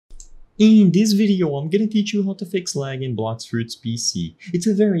In this video, I'm gonna teach you how to fix lag in Blox Fruits PC. It's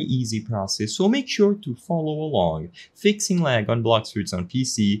a very easy process, so make sure to follow along. Fixing lag on Blox Fruits on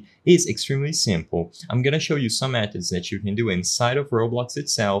PC is extremely simple. I'm gonna show you some methods that you can do inside of Roblox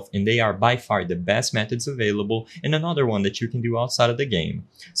itself, and they are by far the best methods available, and another one that you can do outside of the game.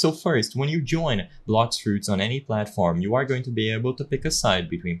 So first, when you join Blox Fruits on any platform, you are going to be able to pick a side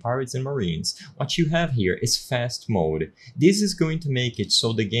between pirates and marines. What you have here is fast mode. This is going to make it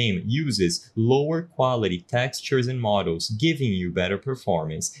so the game uses lower quality textures and models, giving you better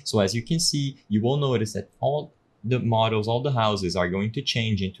performance. So as you can see, you will notice that all the models, all the houses are going to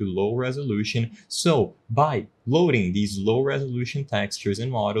change into low resolution. So by loading these low resolution textures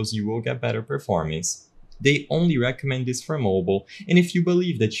and models, you will get better performance. They only recommend this for mobile, and if you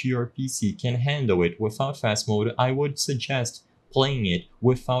believe that your PC can handle it without fast mode, I would suggest playing it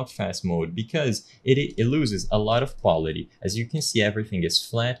without fast mode because it loses a lot of quality. As you can see, everything is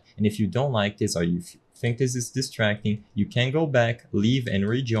flat, and if you don't like this or you think this is distracting, you can go back, leave, and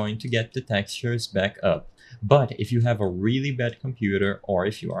rejoin to get the textures back up. But if you have a really bad computer or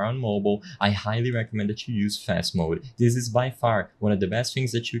if you are on mobile, I highly recommend that you use fast mode. This is by far one of the best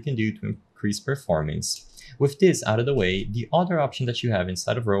things that you can do to increase performance. With this out of the way, the other option that you have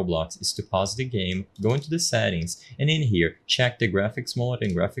inside of Roblox is to pause the game, go into the settings, and in here, check the graphics mode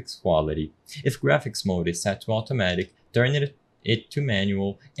and graphics quality. If graphics mode is set to automatic, turn it to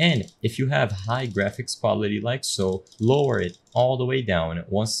manual, and if you have high graphics quality like so, lower it all the way down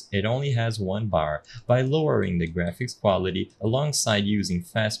once it only has one bar. By lowering the graphics quality alongside using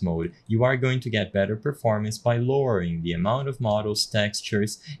fast mode, you are going to get better performance by lowering the amount of models,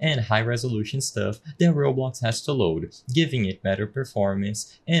 textures, and high resolution stuff that Roblox has to load, giving it better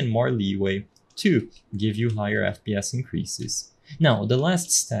performance and more leeway to give you higher FPS increases. Now, the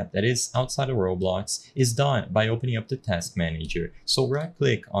last step that is outside of Roblox is done by opening up the Task Manager. So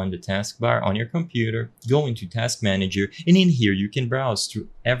right-click on the taskbar on your computer, go into Task Manager, and in here you can browse through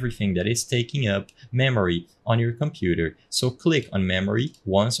everything that is taking up memory on your computer. So click on Memory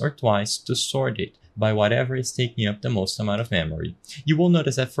once or twice to sort it by whatever is taking up the most amount of memory. You will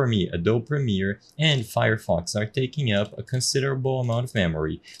notice that for me, Adobe Premiere and Firefox are taking up a considerable amount of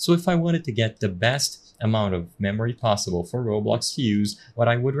memory. So if I wanted to get the best amount of memory possible for Roblox to use, what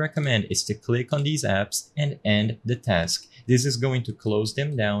I would recommend is to click on these apps and end the task. This is going to close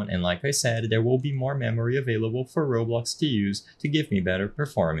them down, and like I said, there will be more memory available for Roblox to use to give me better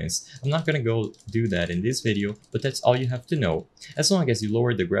performance. I'm not going to go do that in this video, but that's all you have to know. As long as you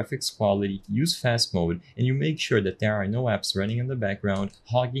lower the graphics quality, use fast mode, and you make sure that there are no apps running in the background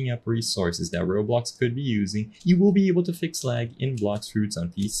hogging up resources that Roblox could be using, you will be able to fix lag in Blox Fruits on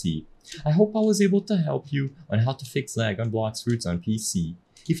PC. I hope I was able to help you on how to fix lag on Blox Fruits on PC.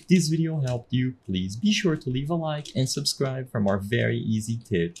 If this video helped you, please be sure to leave a like and subscribe for more very easy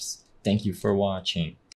tips. Thank you for watching.